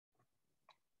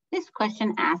This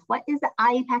question asks, what is the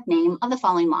IUPAC name of the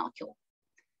following molecule?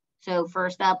 So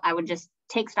first up, I would just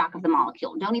take stock of the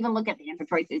molecule. Don't even look at the answer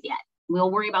choices yet.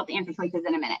 We'll worry about the answer choices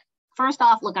in a minute. First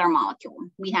off, look at our molecule.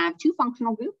 We have two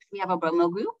functional groups. We have a bromo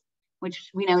group, which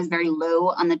we know is very low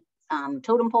on the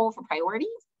totem pole for priorities.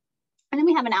 And then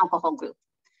we have an alcohol group.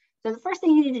 So the first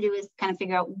thing you need to do is kind of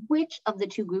figure out which of the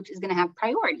two groups is going to have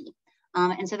priority.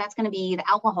 And so that's going to be the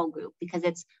alcohol group because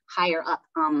it's higher up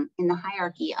in the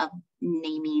hierarchy of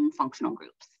naming functional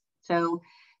groups. So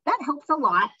that helps a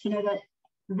lot to know that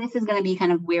this is going to be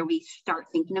kind of where we start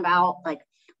thinking about, like,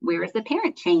 where is the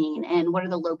parent chain and what are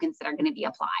the locants that are going to be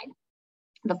applied.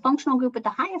 The functional group with the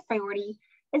highest priority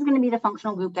is going to be the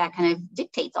functional group that kind of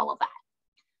dictates all of that.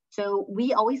 So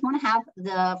we always want to have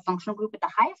the functional group with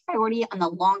the highest priority on the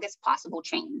longest possible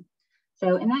chain.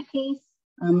 So in that case,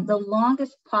 the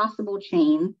longest possible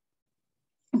chain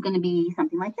is going to be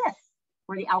something like this,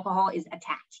 where the alcohol is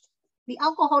attached. The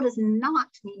alcohol does not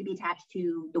need to be attached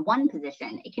to the 1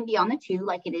 position. It can be on the 2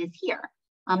 like it is here.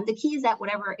 The key is that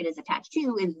whatever it is attached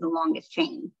to is the longest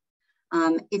chain.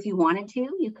 If you wanted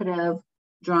to, you could have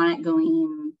drawn it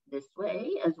going this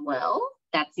way as well.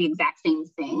 That's the exact same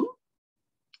thing.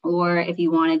 Or if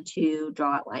you wanted to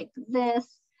draw it like this,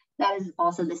 that is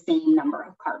also the same number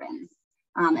of carbons.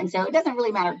 And so it doesn't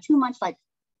really matter too much like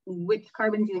which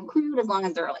carbons you include as long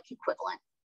as they're like equivalent.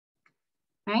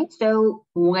 All right, so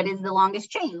what is the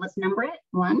longest chain? Let's number it.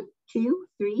 1, 2,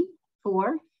 3,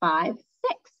 4, 5, 6.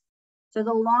 So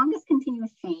the longest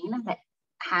continuous chain that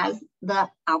has the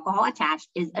alcohol attached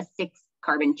is a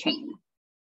 6-carbon chain.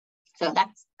 So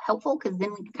that's helpful because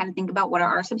then we can kind of think about what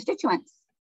are our substituents.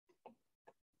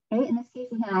 Okay, in this case,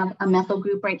 we have a methyl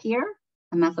group right here,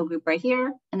 a methyl group right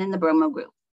here, and then the bromo group.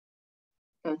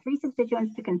 So 3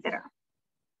 substituents to consider.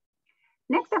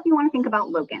 Next up, you want to think about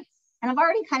locants. And I've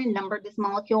already kind of numbered this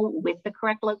molecule with the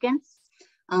correct locants.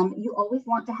 You always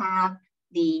want to have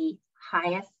the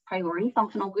highest priority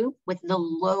functional group with the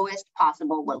lowest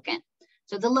possible locant.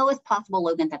 So the lowest possible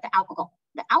locant that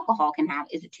the alcohol can have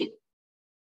is a 2.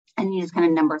 And you just kind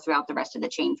of number throughout the rest of the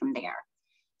chain from there.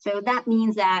 So that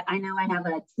means that I know I have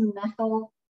a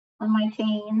 2-methyl on my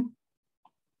chain.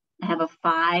 I have a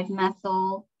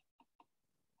 5-methyl.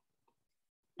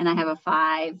 And I have a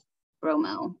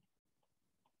 5-bromo.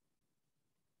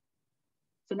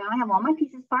 So now I have all my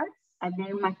pieces parts. I've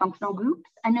named my functional groups.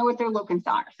 I know what their locants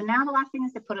are. So now the last thing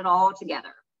is to put it all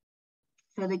together.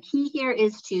 So the key here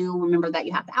is to remember that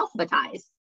you have to alphabetize.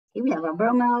 Okay, we have a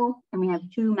bromo and we have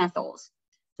 2 methyls.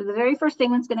 So the very first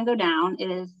thing that's going to go down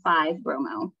is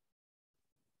 5-bromo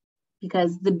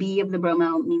because the B of the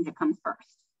bromo means it comes first.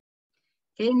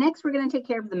 Okay, next we're going to take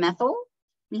care of the methyl.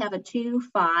 We have a 2,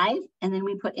 5, and then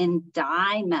we put in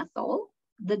dimethyl.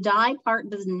 The di part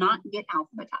does not get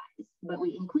alphabetized, but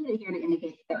we include it here to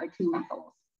indicate that there are 2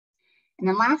 methyls. And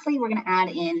then lastly, we're going to add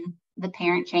in the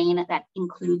parent chain that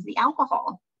includes the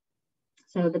alcohol.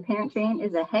 So the parent chain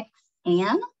is a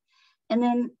hexane. And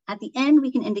then at the end,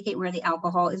 we can indicate where the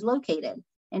alcohol is located.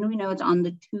 And we know it's on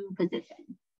the 2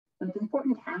 position. So it's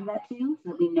important to have that too, so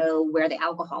that we know where the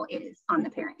alcohol is on the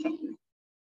parent chain.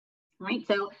 All right,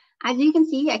 so as you can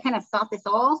see, I kind of thought this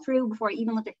all through before I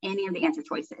even looked at any of the answer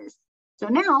choices. So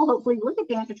now, hopefully, we look at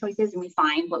the answer choices and we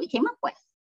find what we came up with.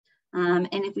 And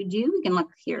if we do, we can look,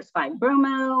 here's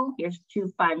 5-bromo, here's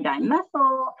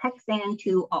 2,5-dimethyl, hexane,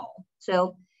 2-ol.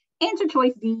 So answer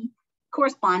choice D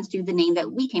corresponds to the name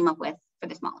that we came up with for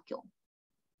this molecule.